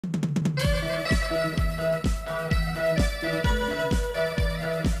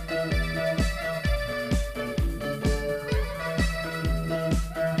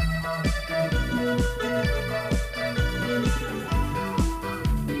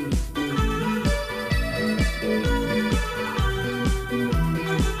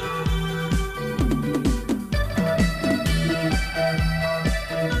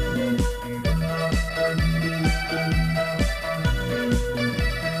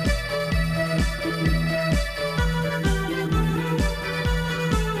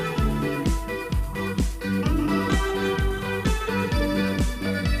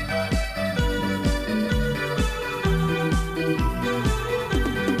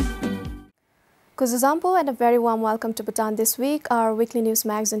Kuzuzampo and a very warm welcome to Bhutan This Week, our weekly news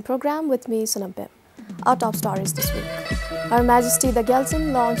magazine program with me, Sunampim. Our top stories this week. Her Majesty the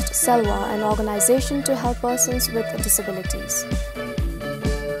Gelson launched Selwa, an organization to help persons with disabilities.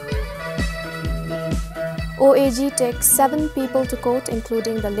 OAG takes 7 people to court,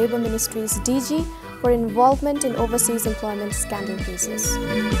 including the Labour Ministry's DG, for involvement in overseas employment scandal cases.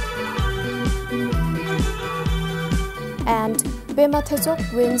 And Pema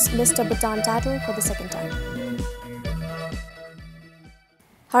Thechok wins Mr. Bhutan title for the second time.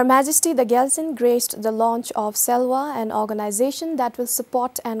 Her Majesty the Gelson graced the launch of Selwa, an organization that will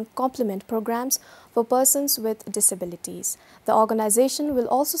support and complement programs for persons with disabilities. The organization will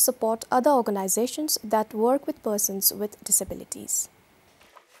also support other organizations that work with persons with disabilities.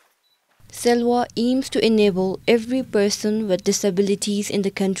 Selwa aims to enable every person with disabilities in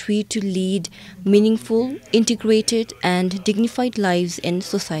the country to lead meaningful, integrated and dignified lives in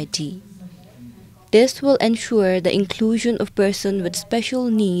society. This will ensure the inclusion of persons with special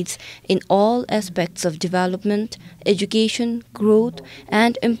needs in all aspects of development, education, growth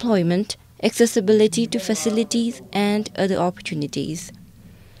and employment, accessibility to facilities and other opportunities.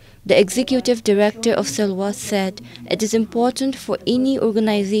 The Executive Director of Selwa said it is important for any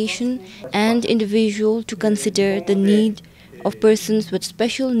organization and individual to consider the need of persons with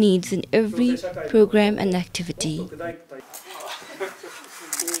special needs in every program and activity.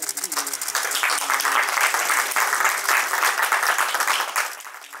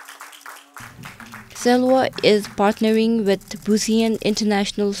 Selwa is partnering with Bhutan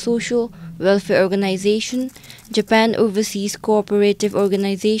International Social Welfare Organization, Japan Overseas Cooperative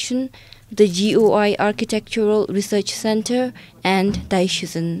Organization, the GOI Architectural Research Center, and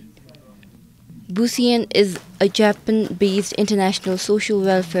Daishizen. Bhutan is a Japan-based international social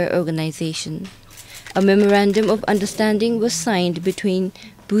welfare organization. A memorandum of understanding was signed between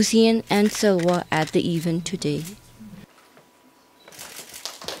Bhutan and Selwa at the event today.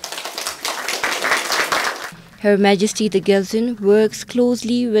 Her Majesty the Gelson works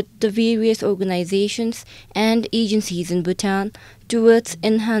closely with the various organizations and agencies in Bhutan towards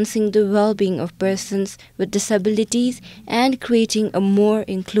enhancing the well-being of persons with disabilities and creating a more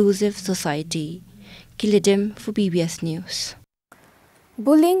inclusive society. Kilidem for PBS News.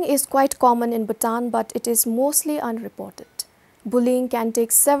 Bullying is quite common in Bhutan, but it is mostly unreported. Bullying can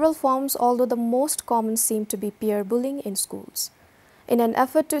take several forms, although the most common seem to be peer bullying in schools. In an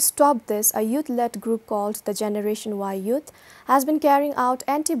effort to stop this, a youth-led group called the Generation Y Youth has been carrying out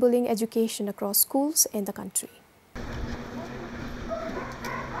anti-bullying education across schools in the country.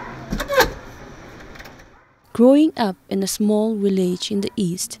 Growing up in a small village in the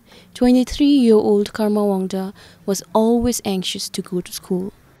east, 23-year-old Karma Wangda was always anxious to go to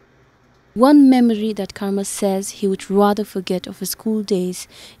school. One memory that Karma says he would rather forget of his school days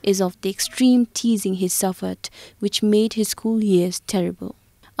is of the extreme teasing he suffered, which made his school years terrible.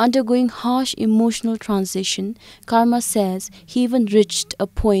 Undergoing harsh emotional transition, Karma says he even reached a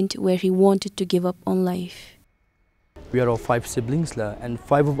point where he wanted to give up on life. We are all 5 siblings and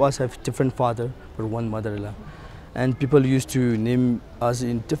 5 of us have different father but one mother. And people used to name us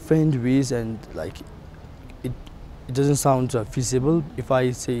in different ways, and like it doesn't sound feasible. If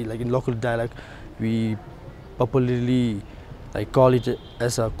I say like in local dialect, we popularly like call it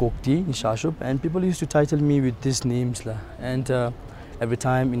as a kokti in Shashup, and people used to title me with these names and every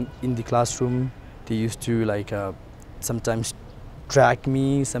time in the classroom they used to like sometimes track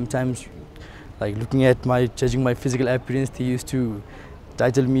me, sometimes like looking at judging my physical appearance, they used to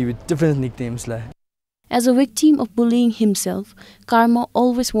title me with different nicknames. As a victim of bullying himself, Karma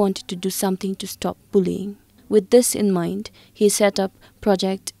always wanted to do something to stop bullying. With this in mind, he set up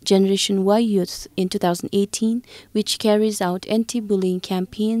Project Generation Y Youth in 2018, which carries out anti-bullying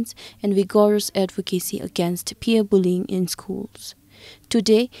campaigns and vigorous advocacy against peer bullying in schools.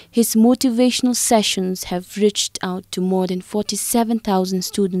 Today, his motivational sessions have reached out to more than 47,000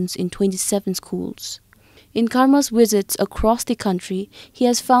 students in 27 schools. In Karma's visits across the country, he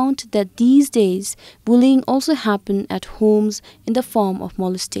has found that these days, bullying also happens at homes in the form of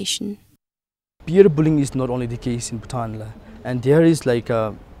molestation. Peer bullying is not only the case in Bhutan, and there is like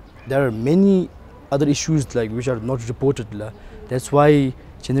there are many other issues like which are not reported. That's why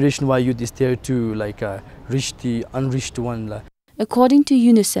Generation Y Youth is there to like reach the unreached one. According to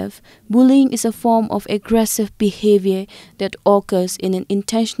UNICEF, bullying is a form of aggressive behavior that occurs in an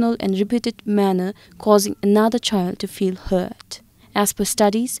intentional and repeated manner, causing another child to feel hurt. As per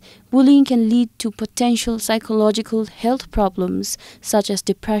studies, bullying can lead to potential psychological health problems such as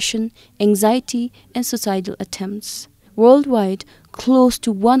depression, anxiety, and suicidal attempts. Worldwide, close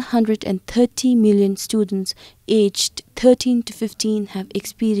to 130 million students aged 13 to 15 have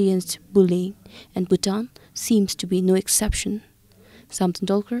experienced bullying, and Bhutan seems to be no exception. Samson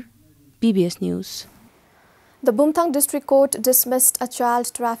Dolkar, BBS News. The Bumthang District Court dismissed a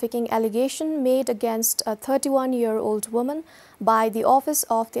child trafficking allegation made against a 31-year-old woman by the Office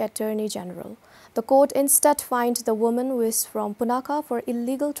of the Attorney General. The court instead fined the woman, who is from Punakha, for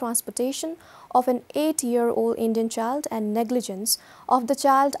illegal transportation of an 8-year-old Indian child and negligence of the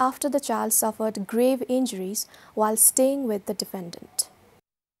child after the child suffered grave injuries while staying with the defendant.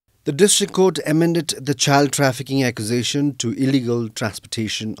 The district court amended the child trafficking accusation to illegal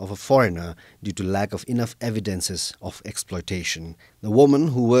transportation of a foreigner due to lack of enough evidences of exploitation. The woman,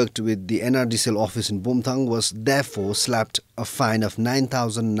 who worked with the NRDCL office in Bumthang, was therefore slapped a fine of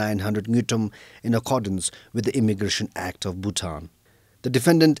 9,900 ngutum in accordance with the Immigration Act of Bhutan. The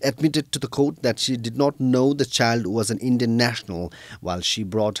defendant admitted to the court that she did not know the child was an Indian national while she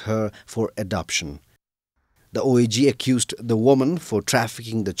brought her for adoption. The OAG accused the woman for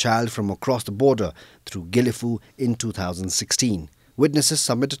trafficking the child from across the border through Gilifu in 2016. Witnesses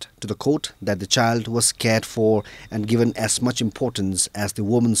submitted to the court that the child was cared for and given as much importance as the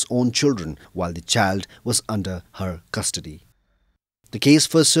woman's own children while the child was under her custody. The case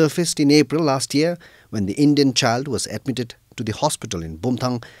first surfaced in April last year when the Indian child was admitted to the hospital in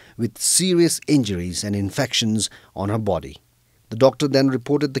Bumthang with serious injuries and infections on her body. The doctor then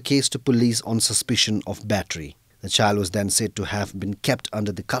reported the case to police on suspicion of battery. The child was then said to have been kept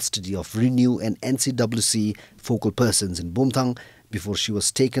under the custody of Renew and NCWC focal persons in Bumthang before she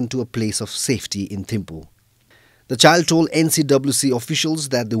was taken to a place of safety in Thimphu. The child told NCWC officials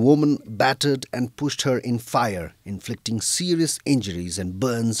that the woman battered and pushed her in fire, inflicting serious injuries and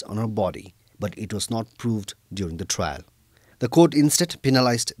burns on her body, but it was not proved during the trial. The court instead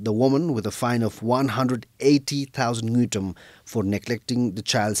penalized the woman with a fine of 180,000 ngutum for neglecting the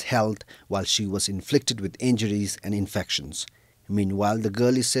child's health while she was inflicted with injuries and infections. Meanwhile, the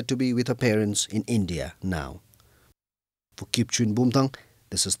girl is said to be with her parents in India now. For Kipchu in Bumthang,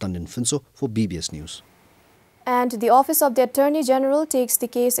 this is Tandin Finso for BBS News. And the Office of the Attorney General takes the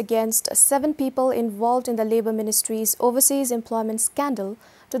case against 7 people involved in the Labour Ministry's overseas employment scandal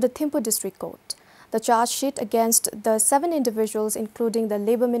to the Thimphu District Court. The charge sheet against the 7 individuals, including the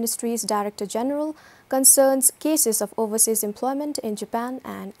Labour Ministry's Director General, concerns cases of overseas employment in Japan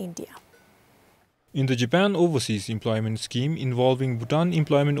and India. In the Japan Overseas Employment Scheme involving Bhutan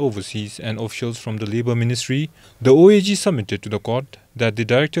Employment Overseas and officials from the Labour Ministry, the OAG submitted to the court that the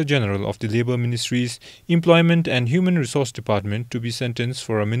Director General of the Labour Ministry's Employment and Human Resource Department to be sentenced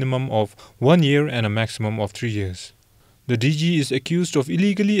for a minimum of 1 year and a maximum of 3 years. The DG is accused of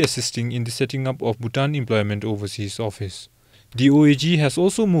illegally assisting in the setting up of Bhutan Employment Overseas Office. The OAG has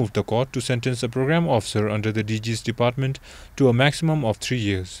also moved the court to sentence a program officer under the DG's department to a maximum of 3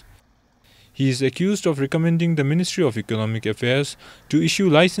 years. He is accused of recommending the Ministry of Economic Affairs to issue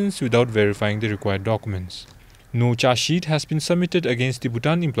license without verifying the required documents. No charge sheet has been submitted against the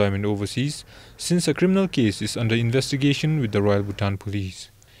Bhutan Employment Overseas since a criminal case is under investigation with the Royal Bhutan Police.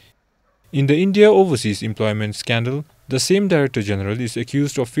 In the India Overseas Employment Scandal, the same Director General is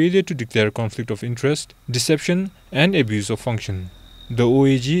accused of failure to declare conflict of interest, deception and abuse of function. The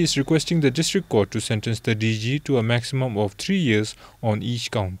OAG is requesting the District Court to sentence the DG to a maximum of 3 years on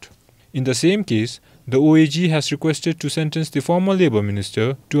each count. In the same case, the OAG has requested to sentence the former Labour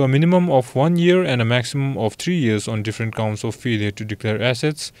Minister to a minimum of 1 year and a maximum of 3 years on different counts of failure to declare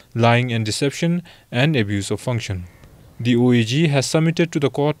assets, lying and deception and abuse of function. The OAG has submitted to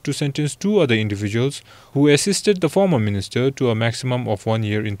the court to sentence 2 other individuals who assisted the former minister to a maximum of 1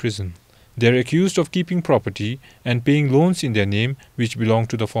 year in prison. They are accused of keeping property and paying loans in their name which belong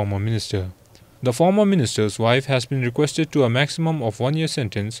to the former minister. The former minister's wife has been requested to a maximum of 1 year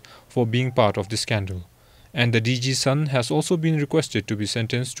sentence for being part of the scandal. And the DG's son has also been requested to be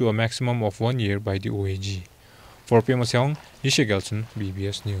sentenced to a maximum of 1 year by the OAG. For Pyeongseong, Yishe Gelson,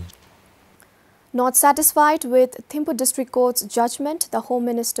 BBS News. Not satisfied with Thimphu District Court's judgment, the Home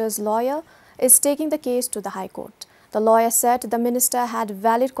Minister's lawyer is taking the case to the High Court. The lawyer said the minister had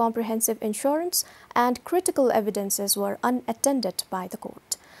valid comprehensive insurance and critical evidences were unattended by the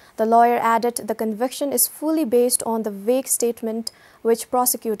court. The lawyer added the conviction is fully based on the vague statement which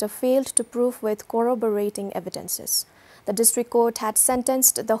prosecutor failed to prove with corroborating evidences. The district court had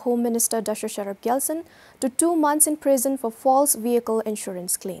sentenced the Home Minister Dr. Sharab Gelson to 2 months in prison for false vehicle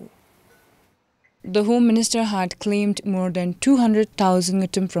insurance claim. The Home Minister had claimed more than 200,000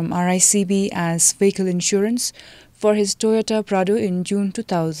 ngutum from RICB as vehicle insurance for his Toyota Prado in June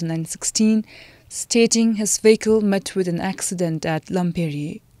 2016, stating his vehicle met with an accident at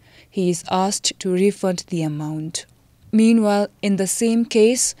Lamperi. He is asked to refund the amount. Meanwhile, in the same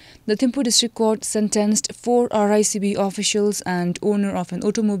case, the Thimphu District Court sentenced 4 RICB officials and owner of an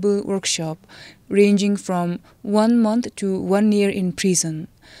automobile workshop ranging from 1 month to 1 year in prison.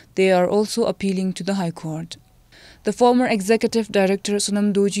 They are also appealing to the High Court. The former executive director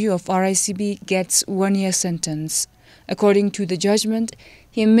Sonam Doji of RICB gets 1 year sentence. According to the judgment,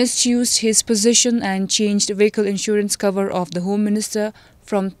 he misused his position and changed vehicle insurance cover of the Home Minister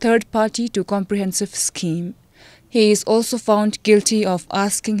from third party to comprehensive scheme. He is also found guilty of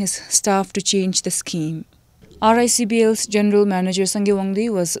asking his staff to change the scheme. RICBL's General Manager Sange Wangdi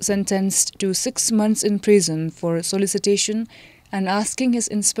was sentenced to 6 months in prison for solicitation and asking his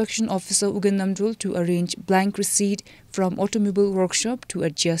inspection officer Ugen Namdrul to arrange blank receipt from automobile workshop to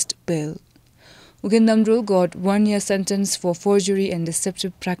adjust bail. Ugen Namdrul got 1 year sentence for forgery and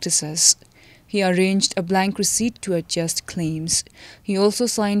deceptive practices. He arranged a blank receipt to adjust claims. He also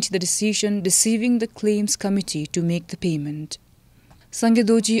signed the decision deceiving the claims committee to make the payment. Sange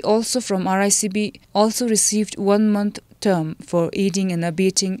Doji, also from RICB, also received 1 month term for aiding and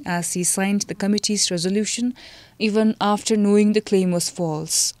abetting as he signed the committee's resolution even after knowing the claim was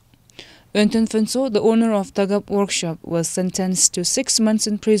false. Önten Fenso, the owner of Tagap Workshop, was sentenced to 6 months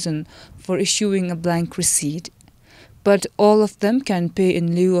in prison for issuing a blank receipt. But all of them can pay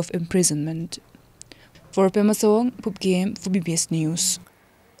in lieu of imprisonment. For Pema Sawang, Pupgame for BBS News.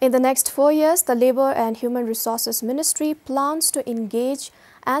 In the next 4 years, the Labour and Human Resources Ministry plans to engage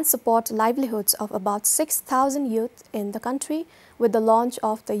and support livelihoods of about 6,000 youth in the country with the launch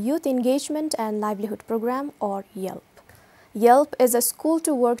of the Youth Engagement and Livelihood Program, or YELP. YELP is a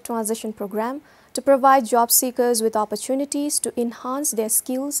school-to-work transition program to provide job seekers with opportunities to enhance their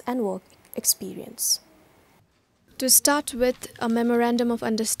skills and work experience. To start with, a Memorandum of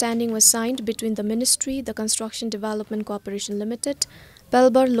Understanding was signed between the Ministry, the Construction Development Corporation Limited,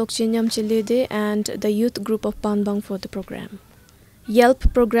 Pelbar Lokchinyam Chilede and the youth group of Panbang for the program.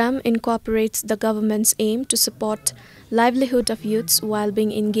 YELP program incorporates the government's aim to support livelihood of youths while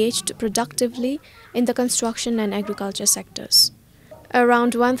being engaged productively in the construction and agriculture sectors.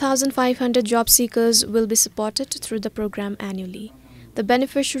 Around 1,500 job seekers will be supported through the program annually. The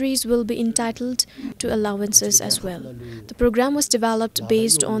beneficiaries will be entitled to allowances as well. The program was developed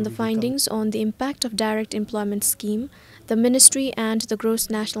based on the findings on the impact of direct employment scheme the Ministry and the Gross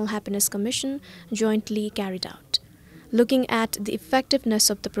National Happiness Commission jointly carried out. Looking at the effectiveness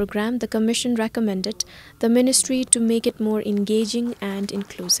of the program, the Commission recommended the Ministry to make it more engaging and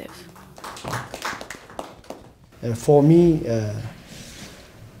inclusive. For me,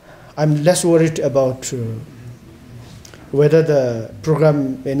 I'm less worried about whether the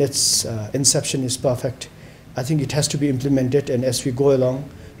program in its inception is perfect. I think it has to be implemented, and as we go along,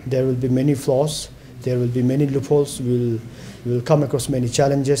 there will be many flaws, there will be many loopholes, we will come across many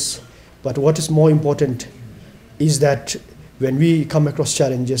challenges. But what is more important is that when we come across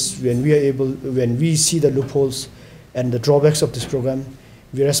challenges, when we see the loopholes and the drawbacks of this program,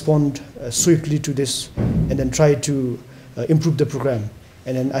 we respond swiftly to this and then try to improve the program.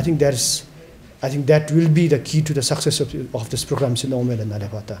 And then I think that will be the key to the success of this program.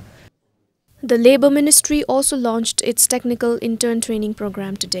 The Labour Ministry also launched its technical intern training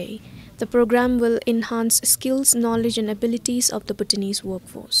program today. The program will enhance skills, knowledge and abilities of the Bhutanese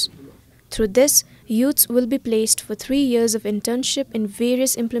workforce. Through this, youths will be placed for 3 years of internship in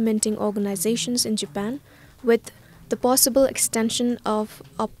various implementing organizations in Japan, with the possible extension of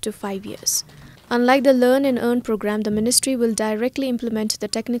up to 5 years. Unlike the Learn and Earn program, the ministry will directly implement the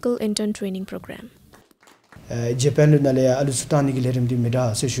technical intern training program. The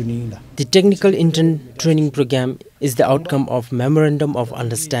technical intern training program is the outcome of Memorandum of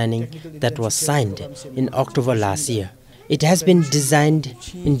Understanding that was signed in October last year. It has been designed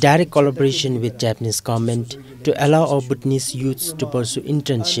in direct collaboration with Japanese government to allow our Bhutanese youths to pursue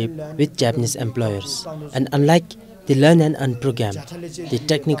internship with Japanese employers. And unlike the Learn and Earn program, the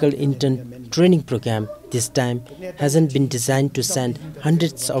technical intern training program this time hasn't been designed to send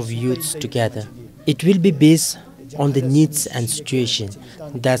hundreds of youths together. It will be based on the needs and situation.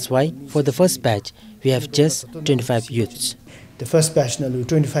 That's why for the first batch we have just 25 youths. The first batch na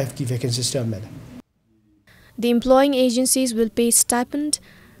 25 ki vacancies term. The employing agencies will pay stipend,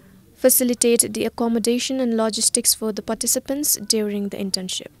 facilitate the accommodation and logistics for the participants during the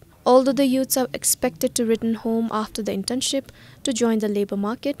internship. Although the youths are expected to return home after the internship to join the labour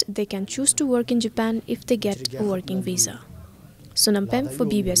market, they can choose to work in Japan if they get a working visa. Sunampem for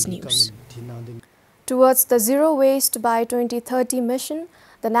BBS News. Towards the Zero Waste by 2030 mission,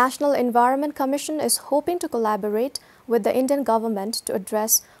 the National Environment Commission is hoping to collaborate with the Indian government to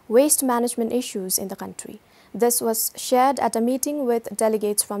address waste management issues in the country. This was shared at a meeting with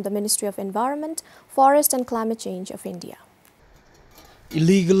delegates from the Ministry of Environment, Forest and Climate Change of India.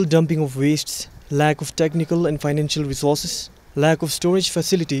 Illegal dumping of wastes, lack of technical and financial resources, lack of storage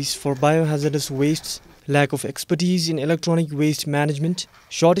facilities for biohazardous wastes, lack of expertise in electronic waste management,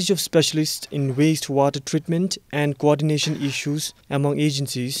 shortage of specialists in wastewater treatment and coordination issues among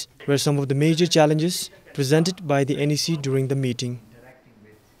agencies were some of the major challenges presented by the NEC during the meeting.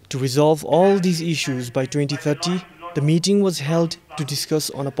 To resolve all these issues by 2030, the meeting was held to discuss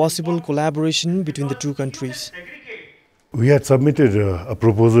on a possible collaboration between the two countries. We had submitted a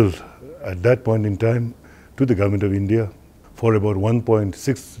proposal at that point in time to the Government of India for about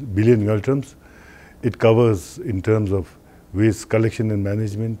 1.6 billion kilograms. It covers in terms of waste collection and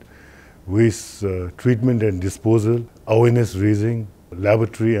management, waste treatment and disposal, awareness raising,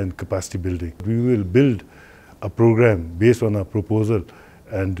 laboratory and capacity building. We will build a program based on our proposal,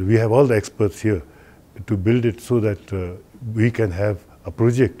 and we have all the experts here to build it so that we can have a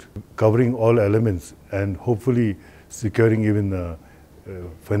project covering all elements and hopefully securing even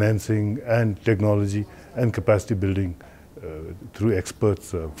financing and technology and capacity building through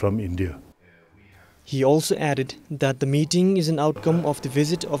experts from India. He also added that the meeting is an outcome of the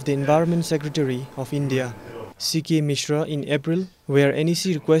visit of the Environment Secretary of India, C.K. Mishra, in April, where NEC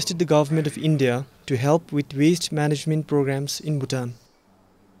requested the Government of India to help with waste management programs in Bhutan.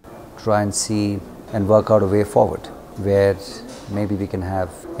 Try and see and work out a way forward where maybe we can have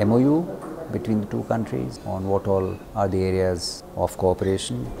MOU between the two countries on what all are the areas of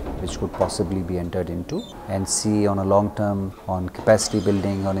cooperation which could possibly be entered into, and see on a long term on capacity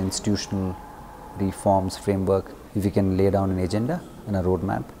building, on institutional reforms framework, if we can lay down an agenda and a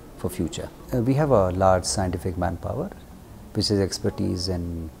roadmap for future. We have a large scientific manpower which is expertise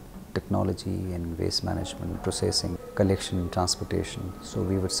in technology in waste management, processing, collection, transportation. So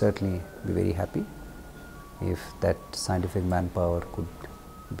we would certainly be very happy if that scientific manpower could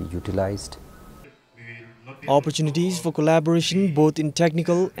be utilized. Opportunities for collaboration both in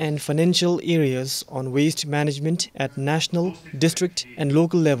technical and financial areas on waste management at national, district and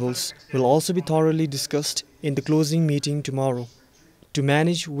local levels will also be thoroughly discussed in the closing meeting tomorrow. To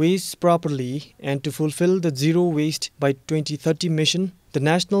manage waste properly and to fulfill the Zero Waste by 2030 mission, the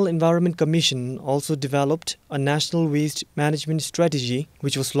National Environment Commission also developed a national waste management strategy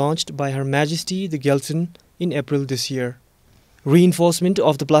which was launched by Her Majesty the Gyaltsen in April this year. Reinforcement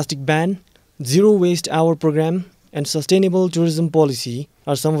of the plastic ban, Zero Waste Hour program and sustainable tourism policy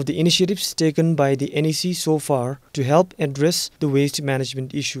are some of the initiatives taken by the NEC so far to help address the waste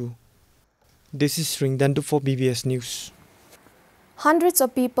management issue. This is Sringdandu for BBS News. Hundreds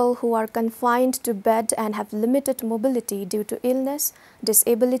of people who are confined to bed and have limited mobility due to illness,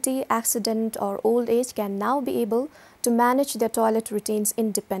 disability, accident or old age can now be able to manage their toilet routines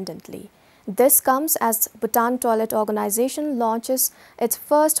independently. This comes as Bhutan Toilet Organization launches its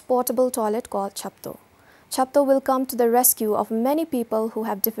first portable toilet called Chapto. Chapto will come to the rescue of many people who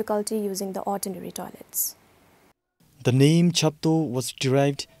have difficulty using the ordinary toilets. The name Chapto was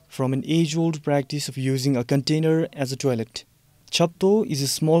derived from an age-old practice of using a container as a toilet. Chapto is a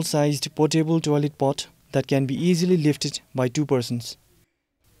small-sized portable toilet pot that can be easily lifted by two persons.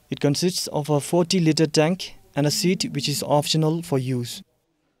 It consists of a 40-liter tank and a seat which is optional for use.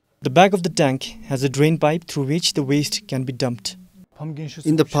 The back of the tank has a drain pipe through which the waste can be dumped.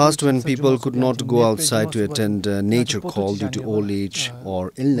 In the past, when people could not go outside to attend a nature call due to old age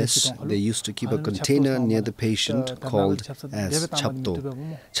or illness, they used to keep a container near the patient called as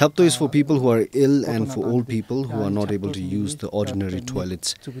Chapto. Chapto is for people who are ill and for old people who are not able to use the ordinary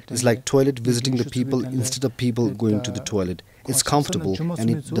toilets. It's like toilet visiting the people instead of people going to the toilet. It's comfortable and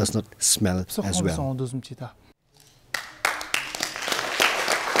it does not smell as well.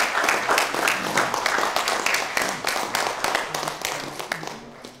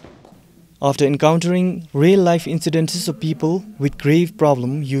 After encountering real-life incidences of people with grave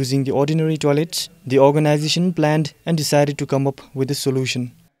problems using the ordinary toilets, the organization planned and decided to come up with a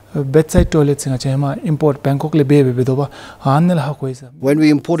solution. Bedside toilets import Bangkok le When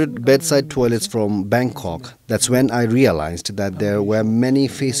we imported bedside toilets from Bangkok, that's when I realized that there were many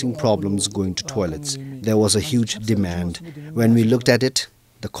facing problems going to toilets. There was a huge demand. When we looked at it,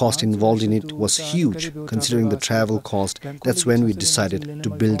 the cost involved in it was huge, considering the travel cost. That's when we decided to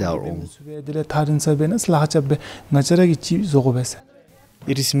build our own.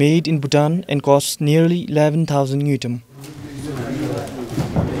 It is made in Bhutan and costs nearly 11,000 yutam.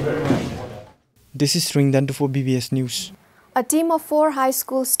 This is Sringdandu for BBS News. A team of 4 high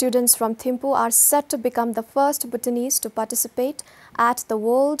school students from Thimphu are set to become the first Bhutanese to participate at the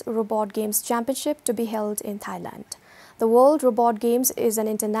World Robot Games Championship to be held in Thailand. The World Robot Games is an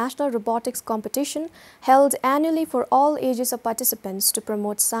international robotics competition held annually for all ages of participants to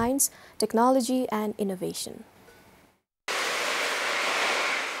promote science, technology and innovation.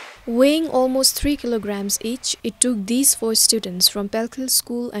 Weighing almost 3 kilograms each, it took these 4 students from Pelkhill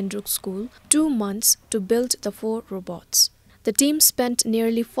School and Brook School 2 months to build the 4 robots. The team spent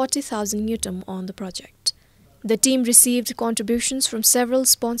nearly 40,000 Newton on the project. The team received contributions from several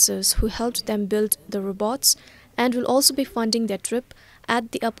sponsors who helped them build the robots and will also be funding their trip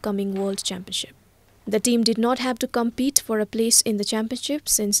at the upcoming World Championship. The team did not have to compete for a place in the championship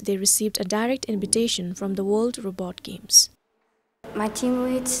since they received a direct invitation from the World Robot Games. My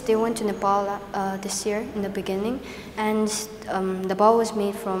teammates, they went to Nepal this year in the beginning, and the ball was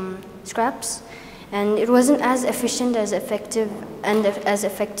made from scraps, and it wasn't as efficient as effective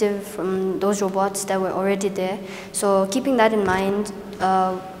from those robots that were already there. So keeping that in mind,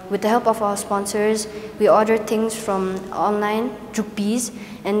 with the help of our sponsors, we ordered things from online, Drukbees,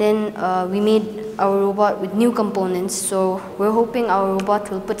 and then we made our robot with new components. So we're hoping our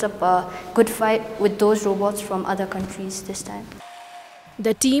robot will put up a good fight with those robots from other countries this time.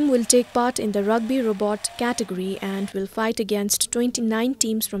 The team will take part in the rugby robot category and will fight against 29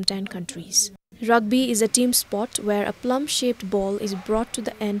 teams from 10 countries. Rugby is a team sport where a plum-shaped ball is brought to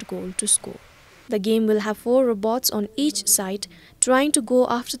the end goal to score. The game will have 4 robots on each side trying to go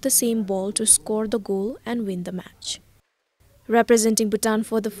after the same ball to score the goal and win the match. Representing Bhutan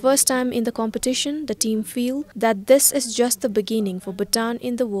for the first time in the competition, the team feel that this is just the beginning for Bhutan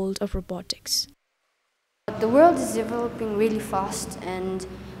in the world of robotics. The world is developing really fast, and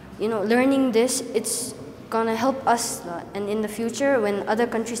learning this, it's gonna help us, and in the future when other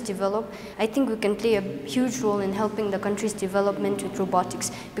countries develop, I think we can play a huge role in helping the country's development with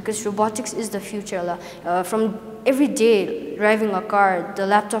robotics, because robotics is the future. From every day driving a car, the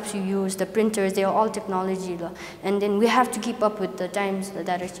laptops you use, the printers, they are all technology, and then we have to keep up with the times that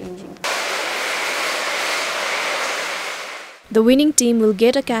are changing. The winning team will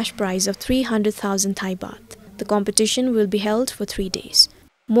get a cash prize of 300,000 Thai baht. The competition will be held for 3 days.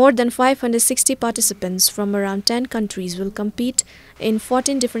 More than 560 participants from around 10 countries will compete in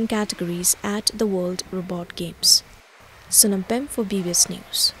 14 different categories at the World Robot Games. Sunam Pem for BBS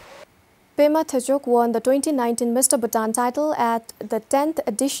News. Pema Thechok won the 2019 Mr. Bhutan title at the 10th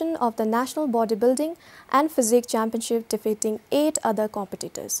edition of the National Bodybuilding and Physique Championship, defeating 8 other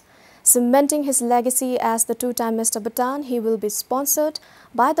competitors. Cementing his legacy as the 2-time Mr. Bhutan, he will be sponsored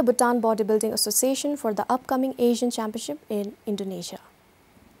by the Bhutan Bodybuilding Association for the upcoming Asian Championship in Indonesia.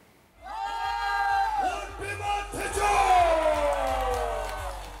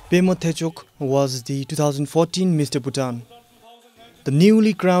 Pema Thechok was the 2014 Mr. Bhutan. The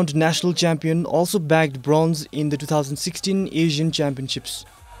newly crowned national champion also bagged bronze in the 2016 Asian Championships.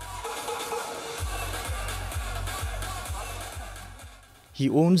 He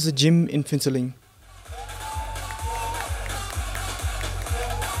owns a gym in Phinsaling.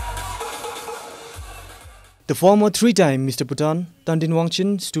 The former 3-time Mr. Bhutan, Tandin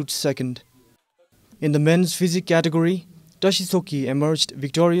Wangchin, stood second. In the men's physique category, Tashisoki emerged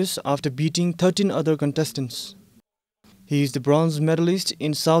victorious after beating 13 other contestants. He is the bronze medalist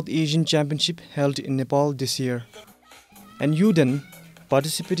in South Asian Championship held in Nepal this year. And Yuden,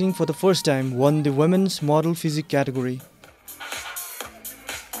 participating for the first time, won the women's model physique category.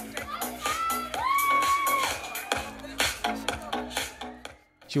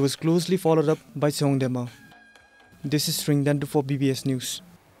 She was closely followed up by Songdema. This is Sringdandu for BBS News.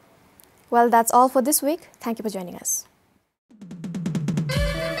 Well, that's all for this week. Thank you for joining us.